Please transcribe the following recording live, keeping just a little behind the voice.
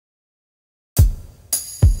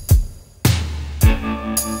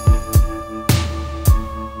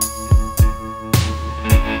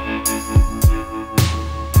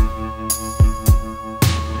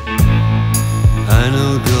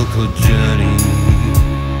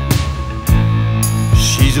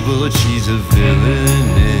She's a bullet, she's a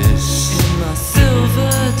villainess. In my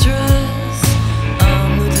silver dress,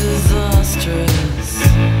 I'm the disastrous.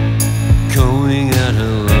 Combing out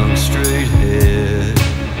her long straight hair,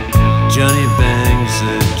 Johnny bangs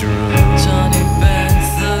the drum. Johnny bangs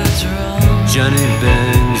the drum. Johnny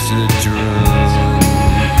bangs the drum.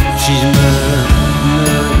 She's my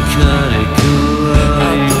narcotic love.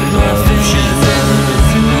 I put my fingers in his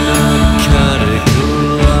mouth. Narcotic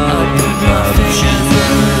love. I put my fingers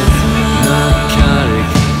in his mouth. Narcotic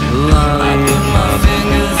love. I put my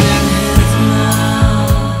fingers in his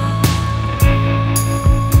mouth.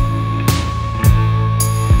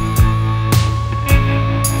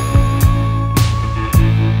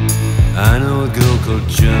 I know a girl called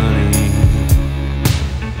Johnny.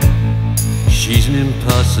 She's an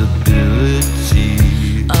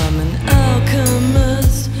impossibility. I'm an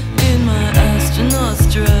alchemist in my astronaut's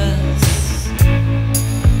dress.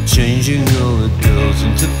 Changing all the girls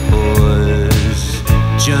into boys.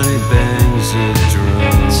 Johnny bangs the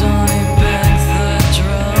drum. Johnny bangs the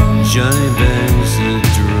drum. Johnny bangs the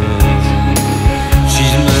drum.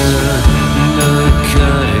 She's my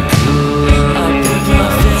narcotic love. I put my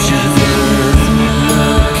fingers in his mouth.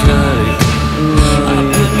 Narcotic love. I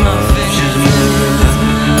put my fingers in his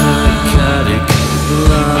mouth. Narcotic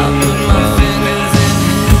love. I put my fingers in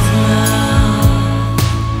his mouth.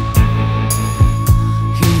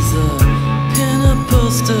 He's a pin-up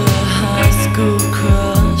poster, high school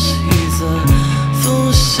crush. He's a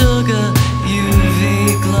full sugar UV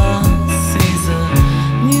gloss. He's a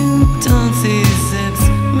mutant, he zips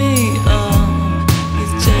me up.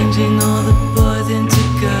 He's changing all the boys into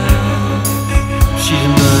girls. She's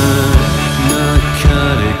my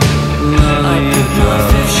narcotic love. I put my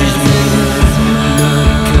fingers in his mouth.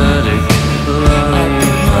 Narcotic love. I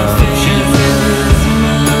put my fingers in his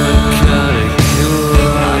mouth. Narcotic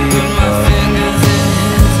love. I put my fingers in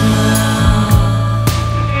his mouth.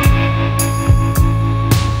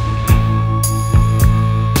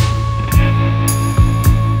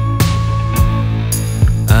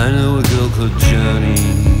 I know a girl called Johnny.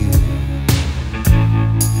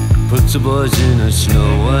 Puts the boys in a snow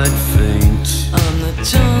white faint. I'm the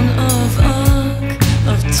Joan of Arc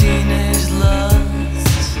of teenage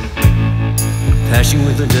lust. Passing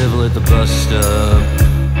with the devil at the bus stop.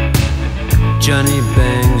 Johnny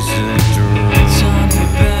bangs the drum. Johnny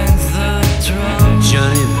bangs the drum.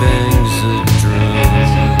 Johnny bangs the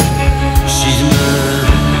drum. She's my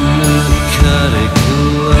narcotic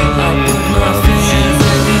love. I put my fingers in his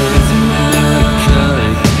mouth.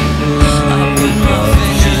 Narcotic love. I put my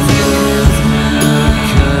fingers in his mouth.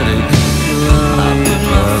 Narcotic love. I put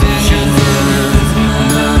my fingers in his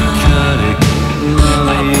mouth. Narcotic love. I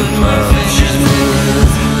put my fingers in his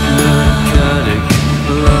mouth. Narcotic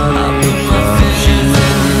love. I put my fingers in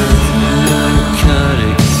his mouth.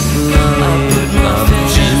 Narcotic love. I put my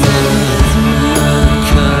fingers in his mouth.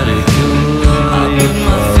 Narcotic love. I put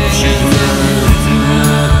my fingers in his mouth.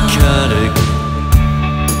 Narcotic.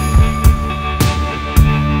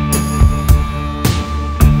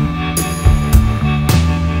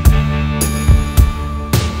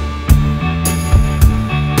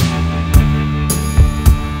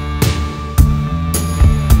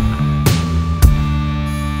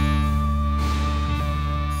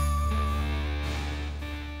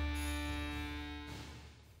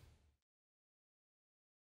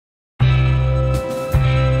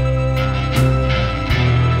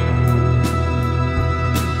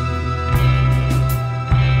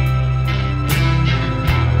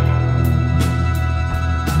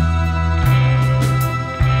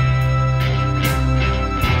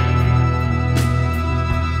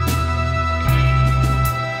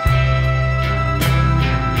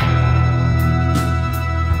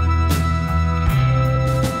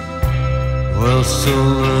 Well, so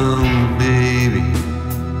long, baby.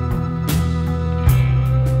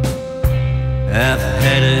 I've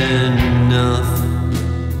had enough.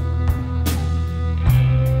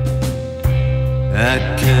 I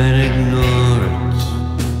can't ignore it.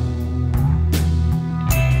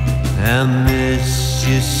 I miss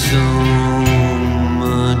you so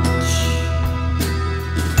much.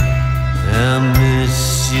 I miss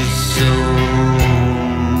you so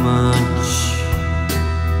much.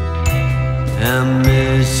 I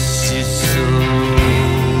miss you so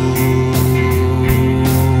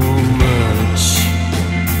much.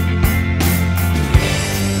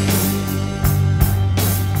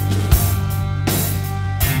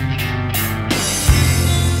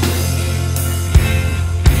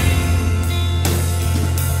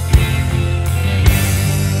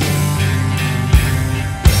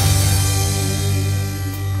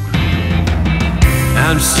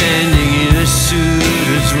 I'm standing in a suit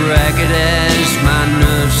as ragged as my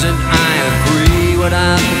nerves, and I agree what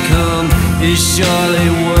I've become is surely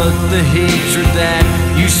worth the hatred that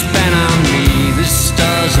you span on me. The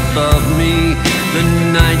stars above me, the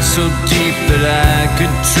night so deep that I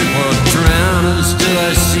could trip or drown, and still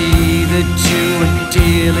I see that you would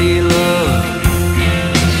dearly love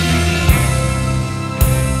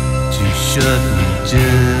to shut me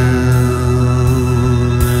down.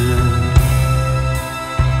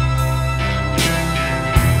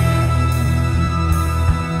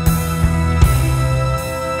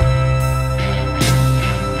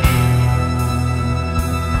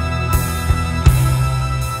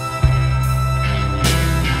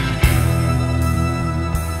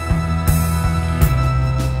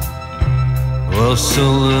 Well,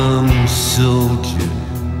 solemn soldier,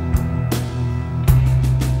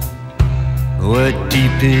 we're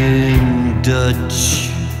deep in Dutch.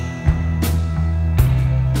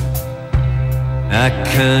 I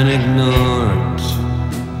can't ignore it.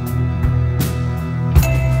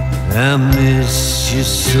 I miss you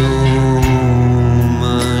so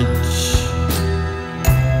much.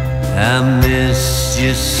 I miss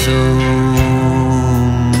you so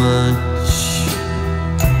much.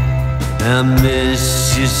 I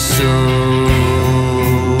miss you so.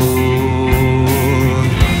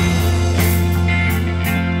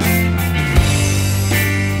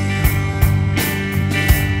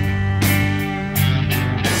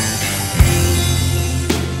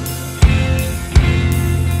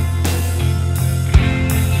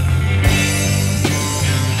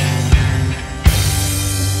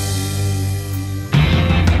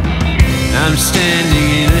 I'm standing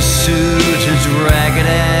in a suit as ragged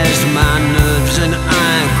as my nerves, and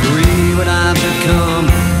I agree what I've become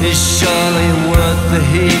is surely worth the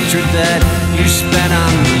hatred that you spat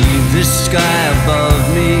on me. The sky above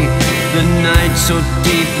me, the night so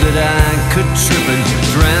deep that I could trip and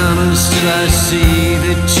drown, and still I see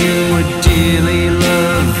that you would dearly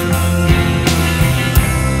love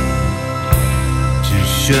to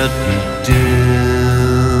shut me down.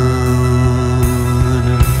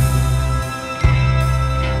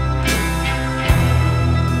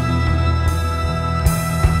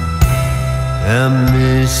 I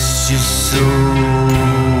miss you so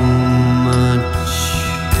much.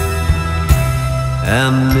 I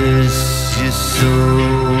miss you so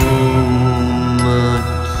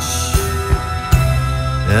much.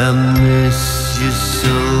 I miss you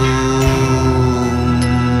so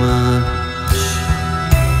much.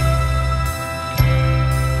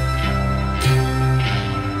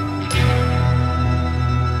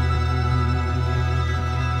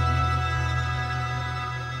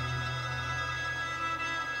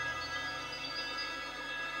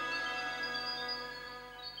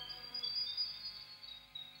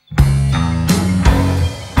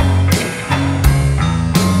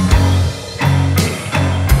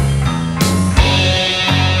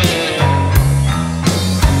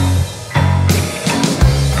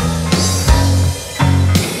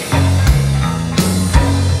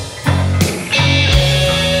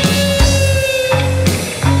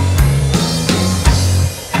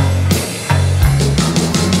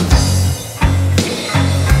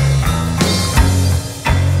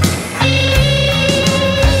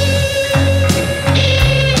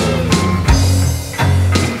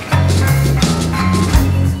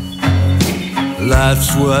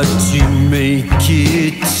 Life's what you make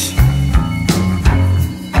it.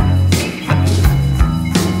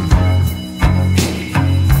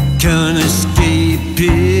 Can't escape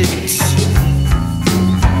it.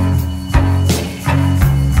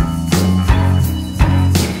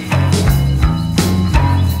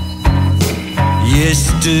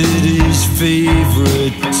 Yesterday's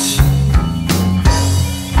favorite.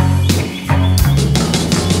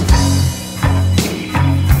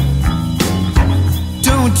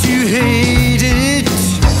 Don't you hate it?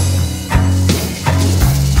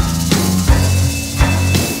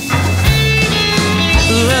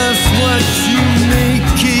 Life's what you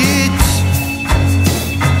make it.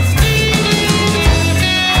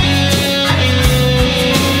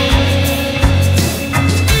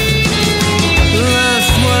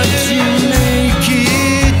 Life's what you make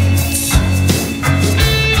it.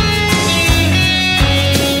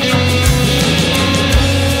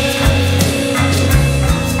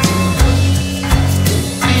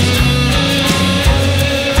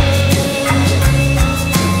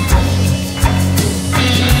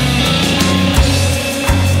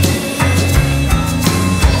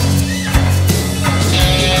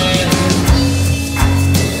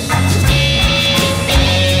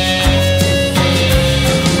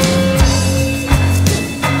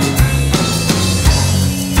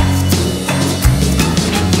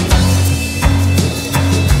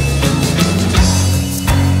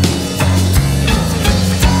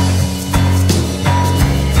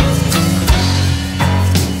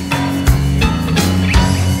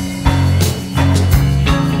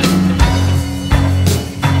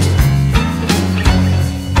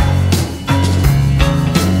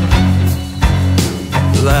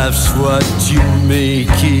 Life's what you make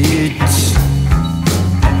it.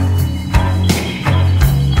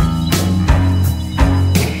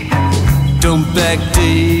 Don't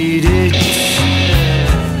backdate it.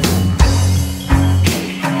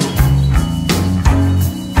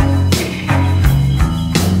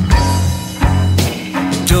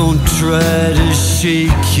 Don't try to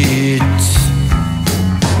shake it.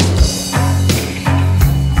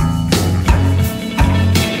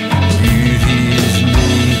 Beauty is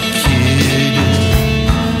naked.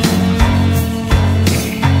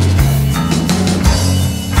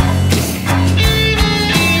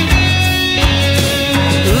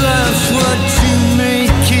 Life's what you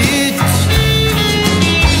make it.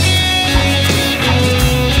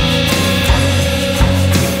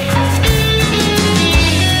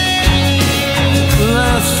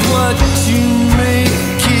 Life's what you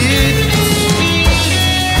make it.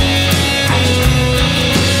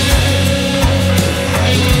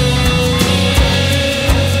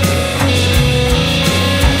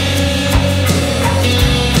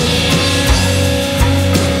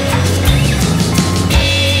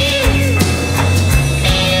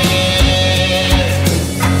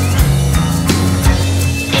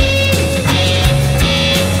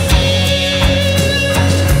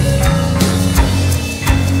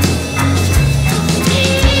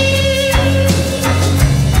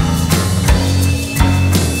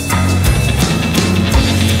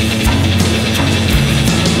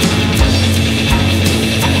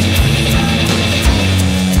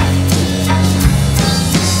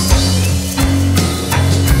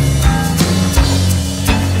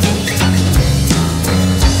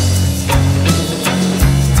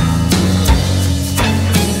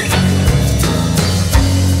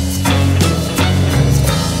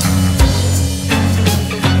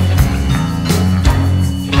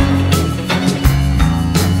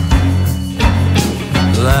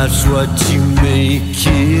 Life's what you make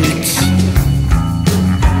it.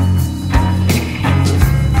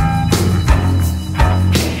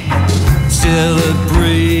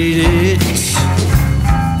 Celebrate it.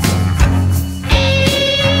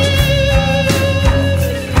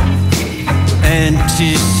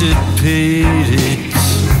 Anticipate it.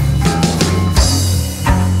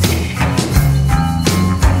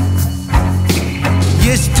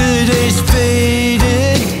 Yesterday's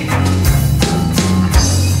faded.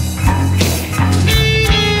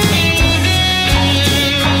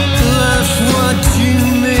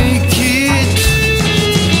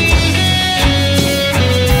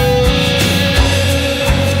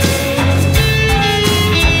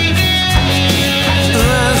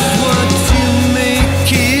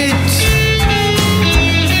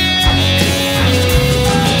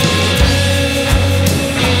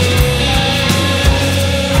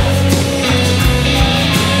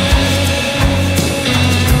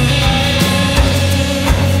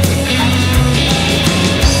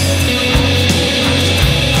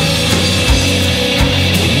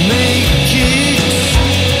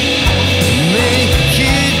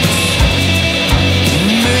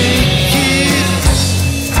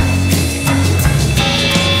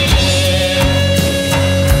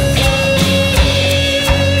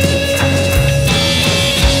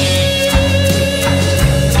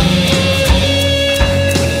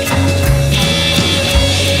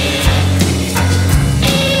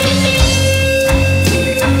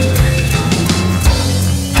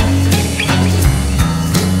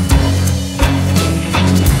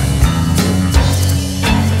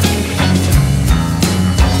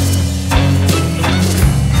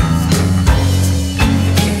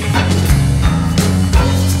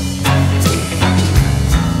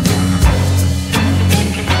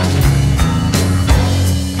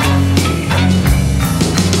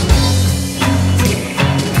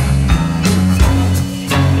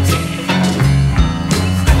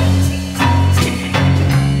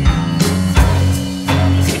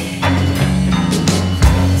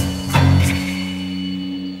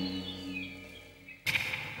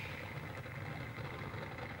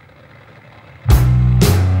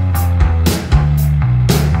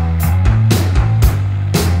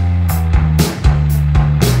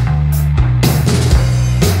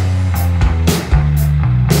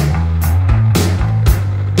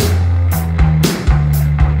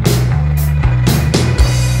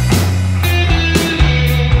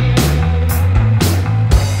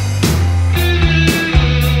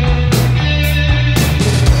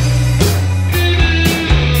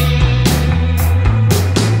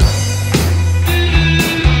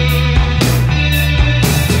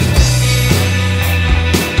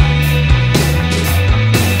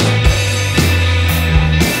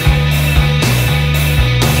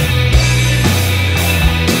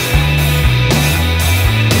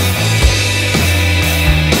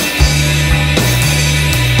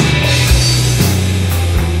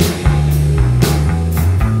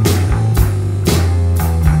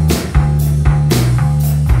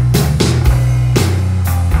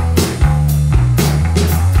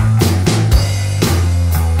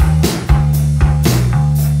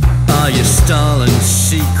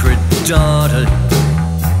 secret daughter?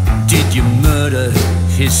 Did you murder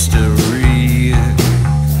history?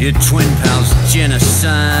 Your twin pals,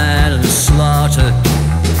 genocide and slaughter,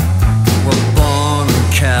 were born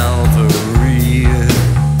on Calvary.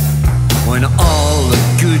 When all the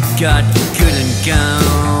good got good and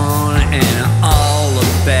gone, and all the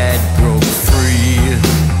bad broke free.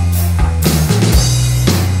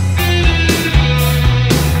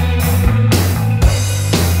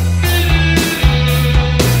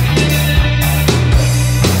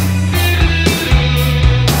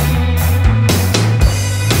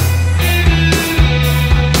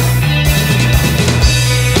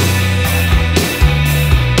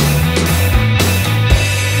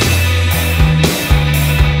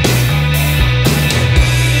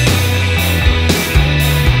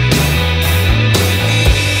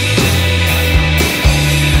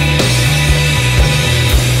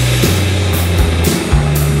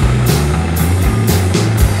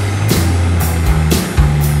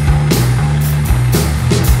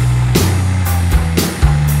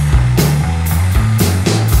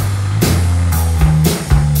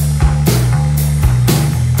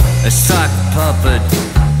 Puppet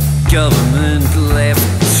government left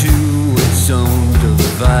to its own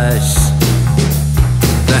device.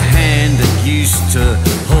 The hand that used to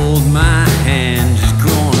hold my hand is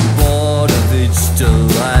growing bored of its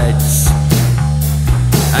delights.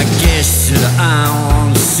 I guess that I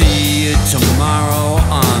won't see you tomorrow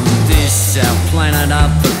on this our planet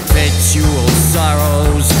of perpetual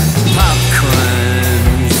sorrows. Pop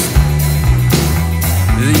crimes,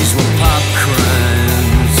 these were pop crimes.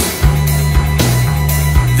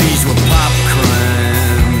 These were pop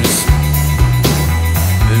crimes.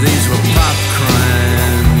 These were pop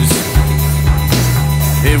crimes.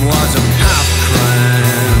 It was a pop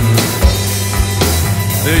crime.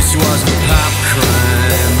 This was a pop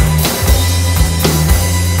crime.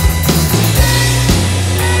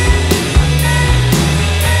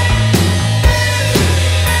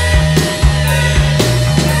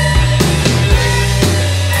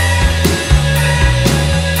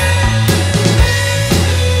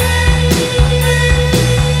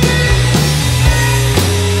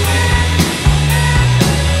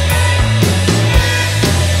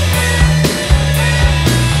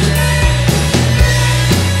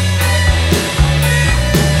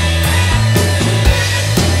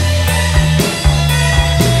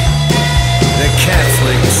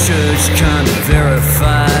 Church can't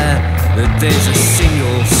verify that there's a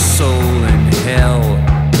single soul in hell.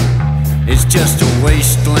 It's just a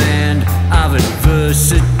wasteland of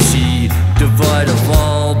adversity, devoid of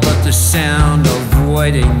all but the sound of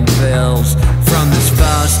waiting bells. From this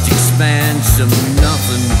vast expanse of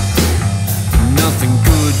nothing, nothing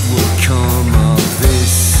good will come of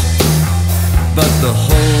this, but the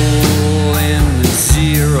hole in the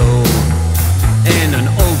zero and an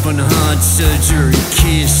open heart surgery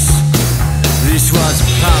kiss. This was a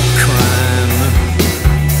pop crime.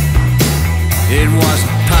 It was a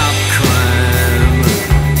pop crime.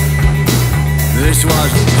 This was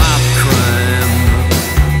a pop crime.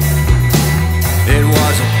 It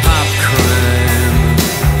was a pop crime.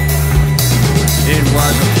 It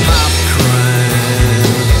was a pop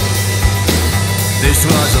crime. This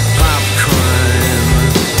was a pop crime.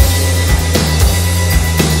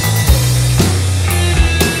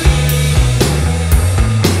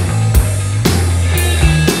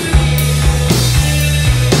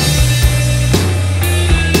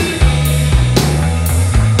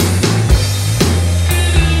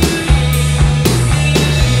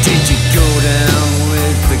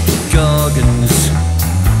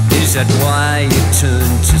 Is that why you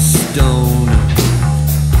turned to stone?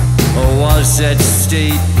 Or was that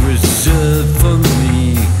state reserved for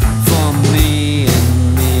me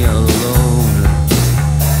and me alone?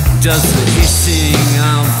 Does the hissing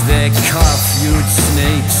of their carpute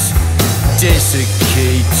snakes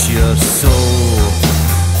desiccate your soul?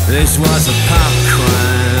 This was a pop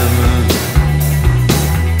crime.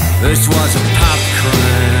 This was a pop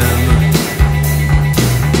crime.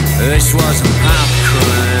 This was a pop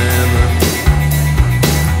crime.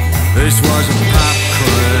 This was a pop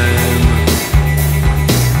crime.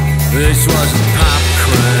 This was a pop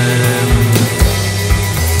crime.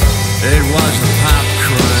 It was a pop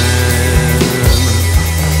crime.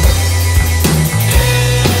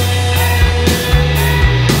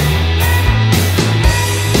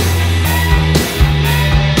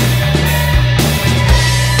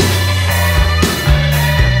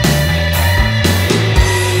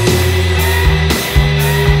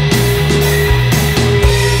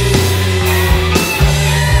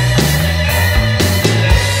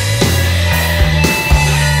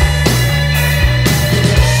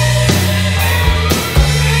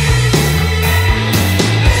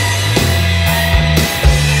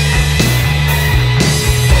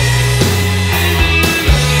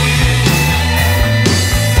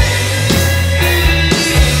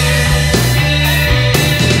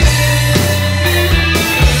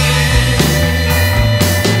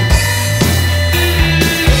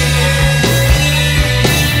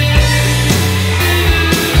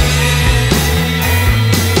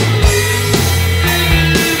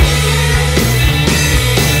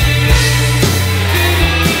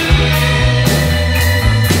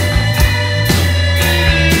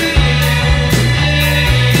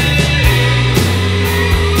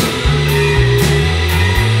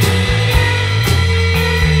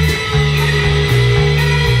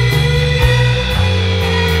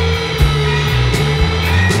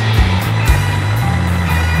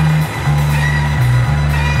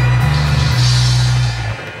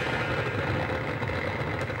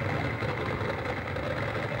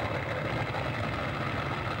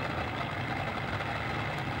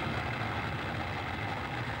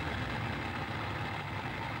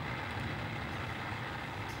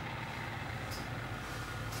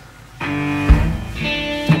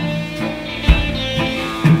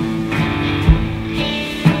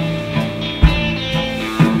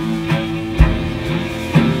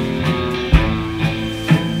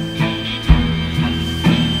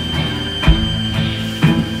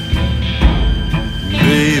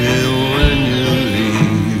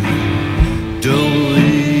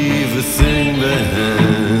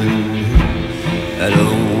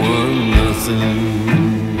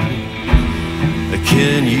 nothing. I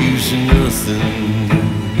can't use nothing.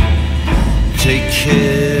 Take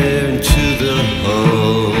care into the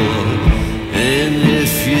hall. And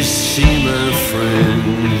if you see my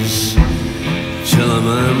friends, tell them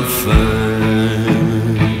I'm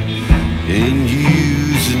fine. Ain't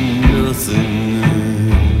using nothing.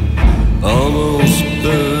 Almost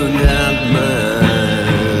burned out my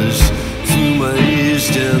eyes, threw my ears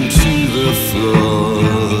down to the floor.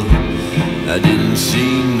 I didn't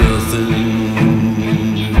see nothing.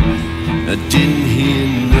 I didn't hear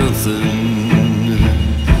nothing.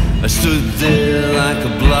 I stood there like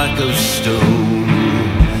a block of stone,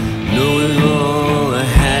 knowing all I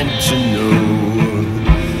had to know,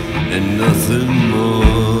 and nothing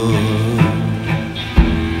more.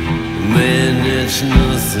 Man, that's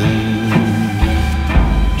nothing.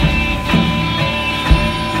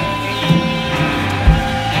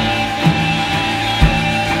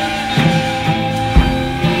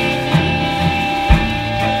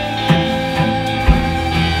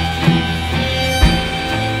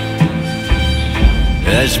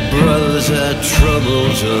 As brothers our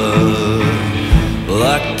troubles are,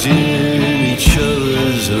 locked in each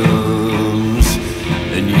other's arms,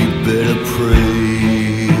 and you better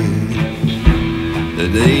pray that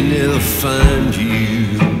they never find you.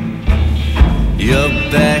 Your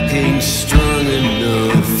back ain't strong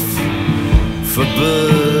enough for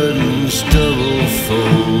burdens double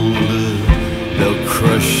folded. They'll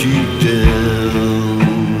crush you down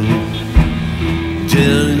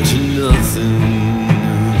into nothing.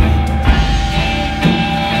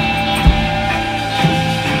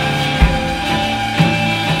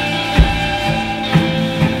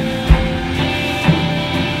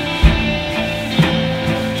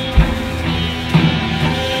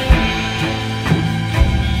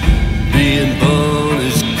 Being born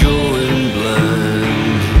is going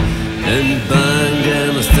blind and bind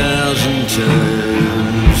down 1,000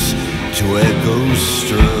 times to echo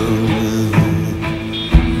strong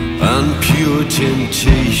on pure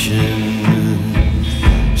temptation,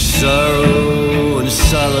 sorrow and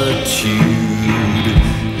solitude.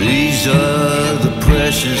 These are the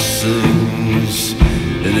precious things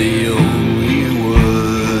and the only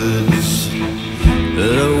words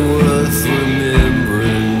that are worth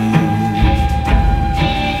remembering.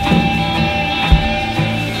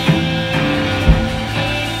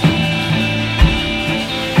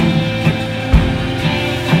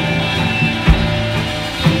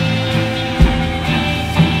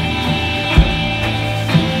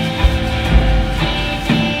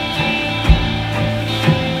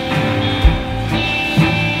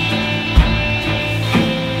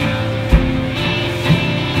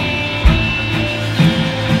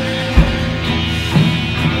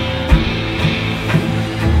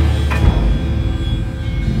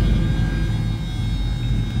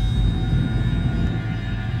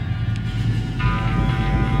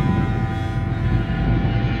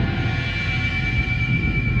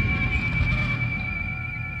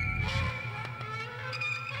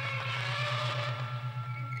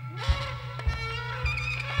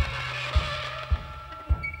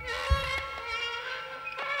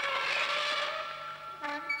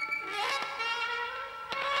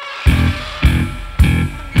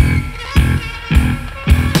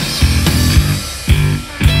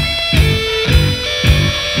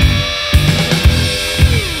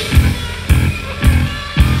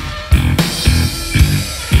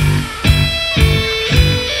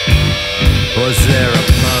 Was there a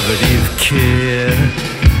poverty of care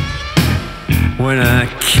when I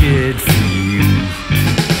cared for you?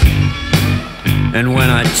 And when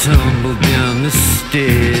I tumbled down the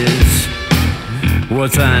stairs,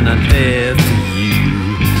 was I not there for you?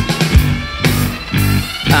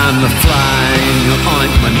 I'm the fly in your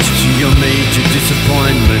ointment, your major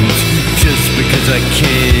disappointment, just because I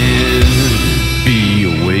can be a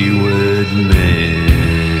wayward man.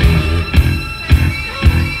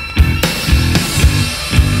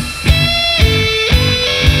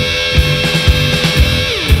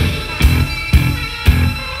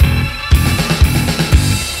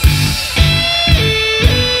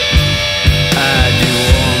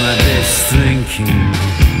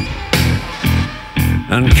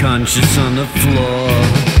 Unconscious on the floor.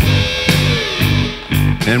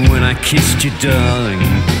 And when I kissed you, darling,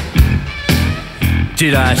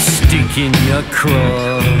 did I stick in your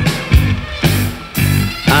craw?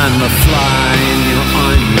 I'm a fly in your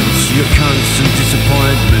ointment, your constant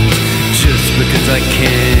disappointment, just because I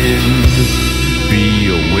can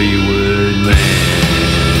be a wayward man.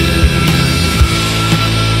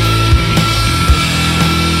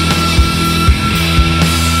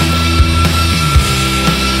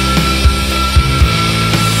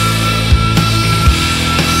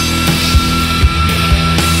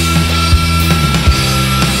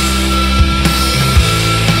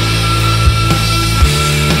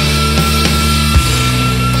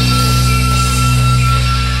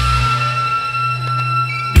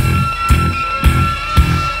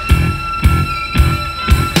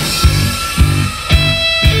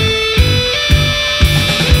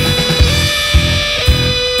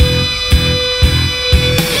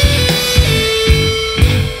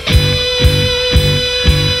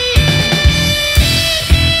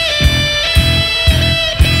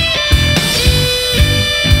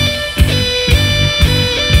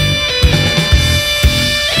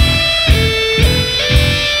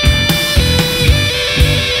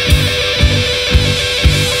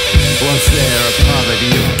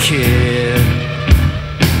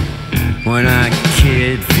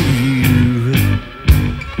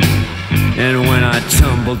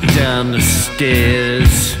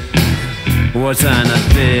 stairs. Was I not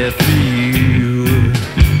there for you?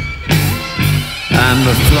 I'm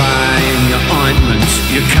the fly in your ointment,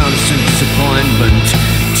 your constant disappointment,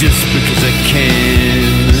 just because I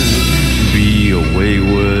can be a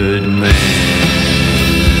wayward man.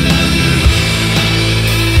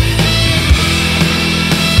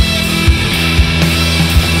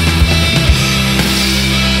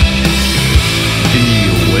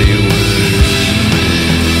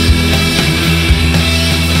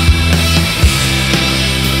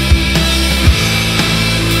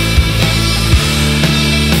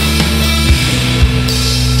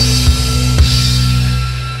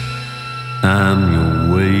 I'm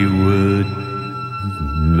your wayward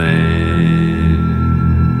man.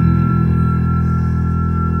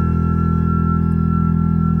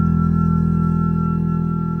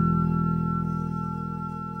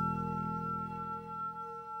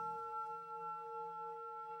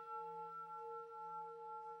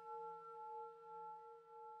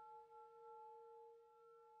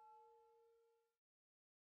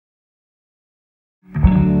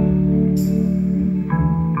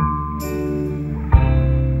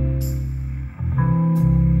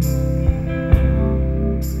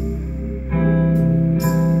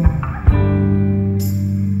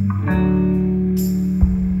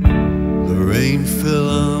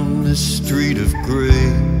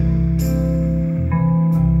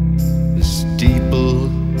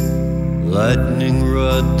 Lightning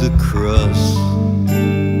rod the cross.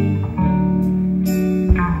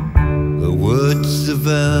 The words of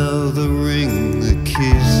vow, the ring, the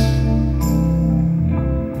kiss.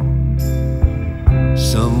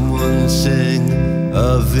 Someone sang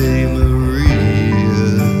Ave Maria.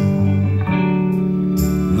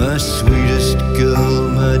 My sweetest girl,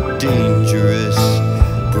 my dangerous,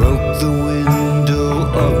 broke the window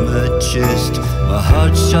of my chest. My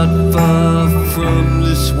heart shot far from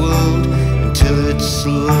this world until it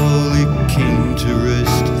slowly came to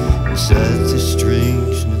rest inside the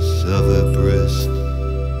strangeness of her breast.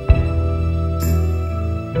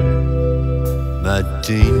 My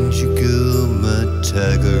danger girl, my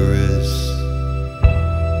tigress.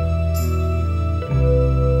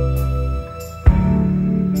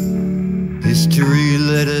 History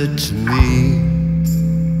led her to me.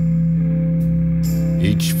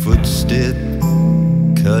 Each footstep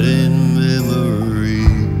cut in memory,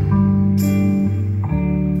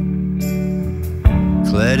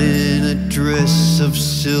 clad in a dress of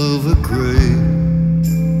silver grey.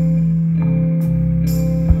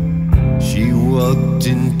 She walked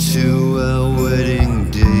into our wedding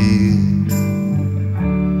day.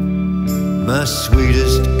 My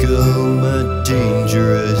sweetest girl, my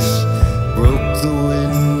dangerous, broke the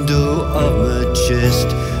window of my chest.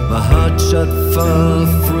 My heart shot far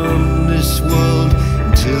from this world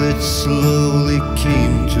until it slowly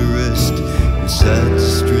came to rest inside the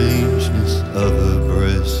strangeness of her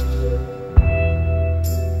breast.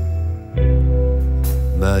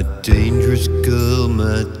 My dangerous girl,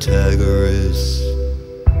 my tigress.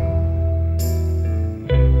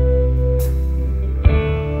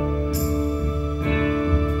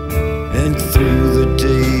 And through the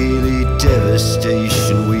daily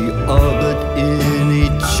devastation, we orbit in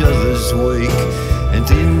each other's wake. And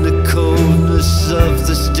in the coldness of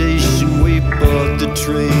the station, we board the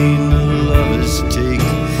train the lovers take.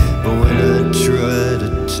 But when I try to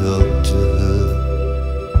talk to her,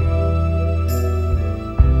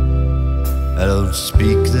 I don't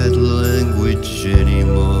speak that language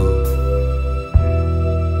anymore.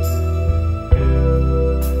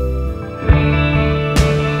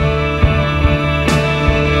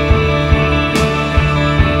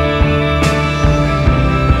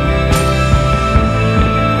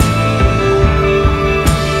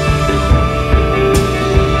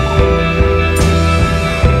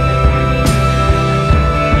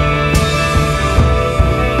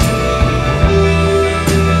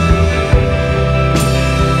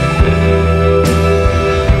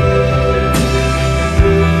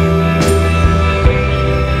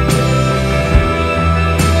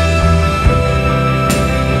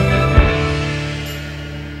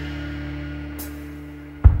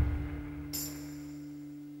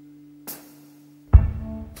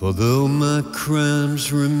 For though my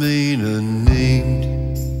crimes remain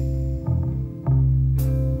unnamed,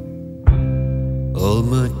 all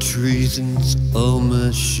my treasons, all my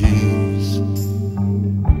shames,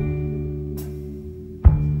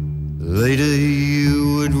 later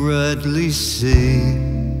you would rightly say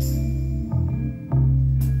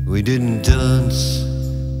we didn't dance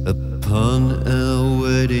upon our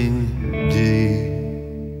wedding day.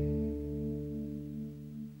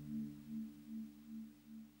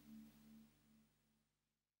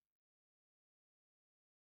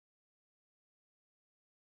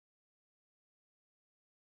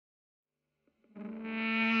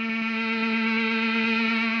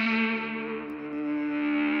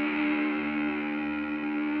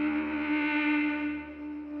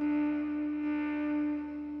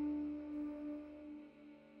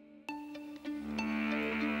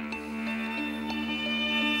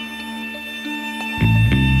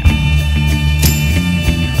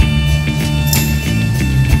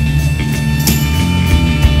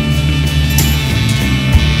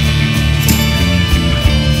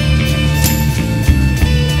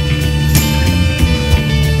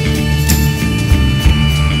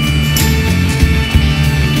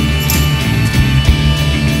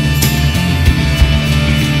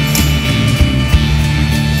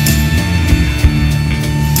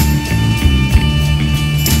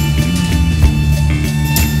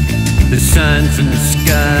 and the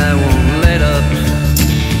sky won't let up.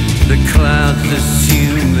 The clouds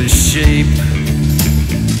assume the shape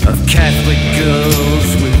of Catholic girls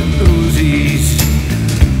with Uzis.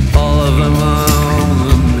 All of them on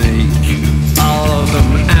the make, all of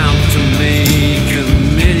them out to make a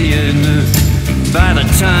million by the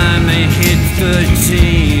time they hit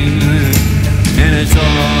 13. And it's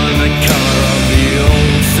all in the color of the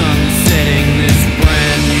old sun setting, this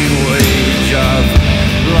brand new age of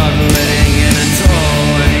bloodletting, and it's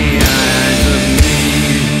all in the eyes of me.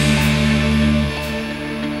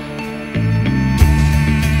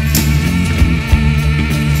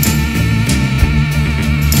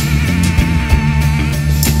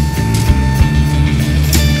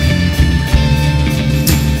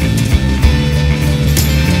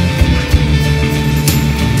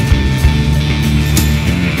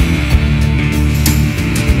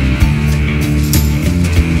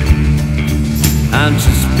 I'm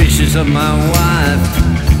suspicious of my wife.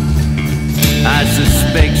 I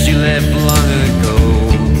suspect she left long ago.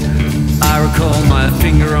 I recall my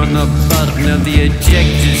finger on the button of the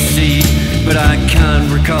ejector seat, but I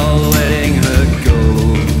can't recall letting her go.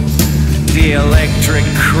 The electric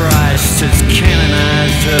Christ has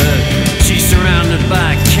canonized her. She's surrounded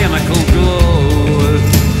by chemical glow.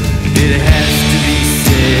 It has to be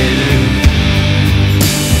said,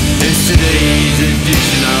 it's today's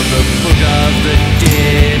edition of the Book of the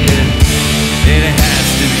Dead. It has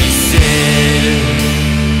to be said.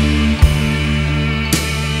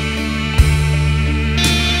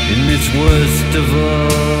 In this worst of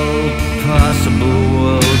all possible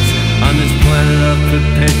worlds, on this planet of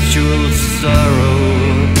perpetual sorrow,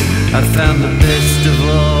 I found the best of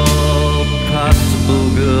all possible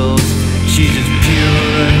girls. She's as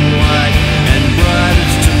pure and white and bright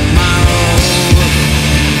as tomorrow.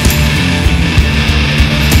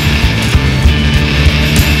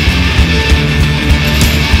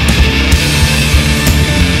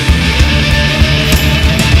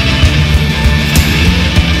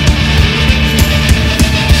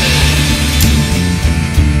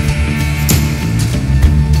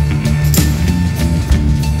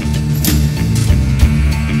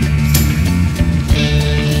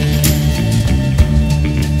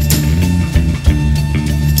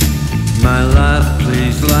 My life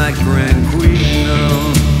plays like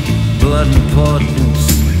Ranquino, blood importance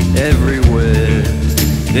everywhere.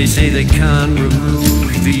 They say they can't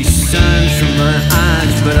remove these signs from my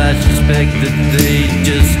eyes, but I suspect that they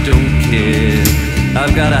just don't care.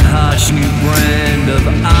 I've got a harsh new brand of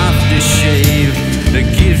aftershave that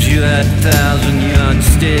gives you that 1,000-yard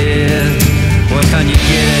stare. Why can't you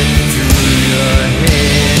get it through your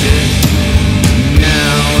head?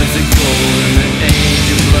 Now is the golden age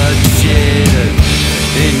of bloodshed.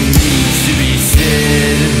 It needs to be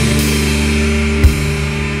said.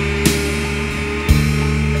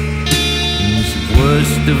 This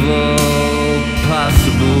worst of all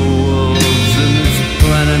possible worlds, in this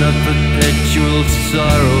planet of perpetual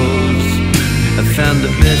sorrows, I found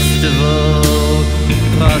the best of all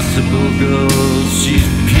possible girls. She's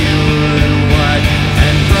pure and white